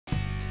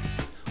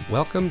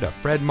Welcome to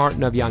Fred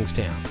Martin of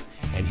Youngstown,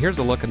 and here's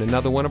a look at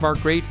another one of our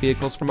great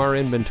vehicles from our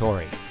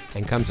inventory,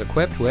 and comes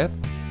equipped with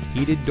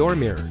heated door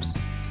mirrors,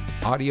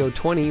 audio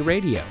 20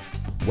 radio,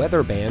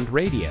 weather band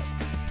radio,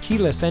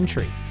 keyless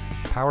entry,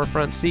 power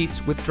front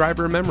seats with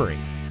driver memory,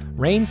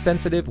 rain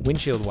sensitive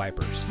windshield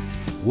wipers,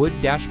 wood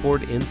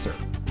dashboard insert,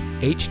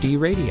 HD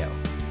radio,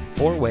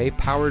 4-way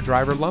power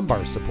driver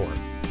lumbar support,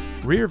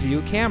 rear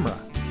view camera,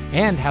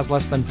 and has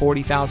less than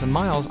 40,000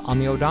 miles on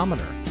the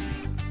odometer.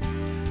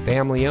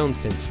 Family owned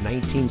since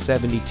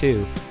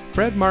 1972,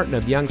 Fred Martin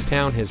of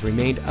Youngstown has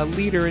remained a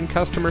leader in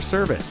customer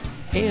service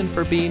and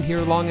for being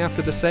here long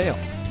after the sale.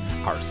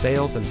 Our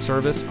sales and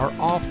service are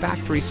all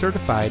factory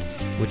certified,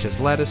 which has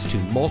led us to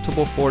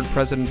multiple Ford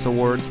President's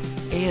Awards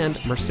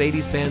and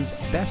Mercedes-Benz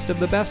Best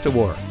of the Best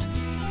Awards.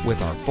 With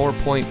our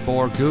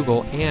 4.4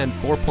 Google and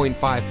 4.5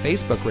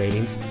 Facebook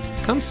ratings,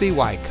 come see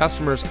why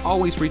customers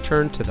always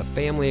return to the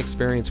family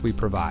experience we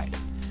provide.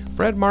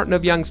 Fred Martin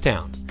of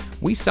Youngstown.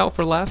 We sell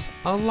for less,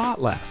 a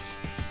lot less.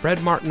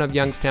 Fred Martin of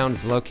Youngstown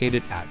is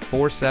located at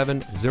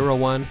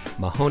 4701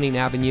 Mahoning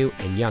Avenue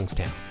in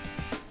Youngstown.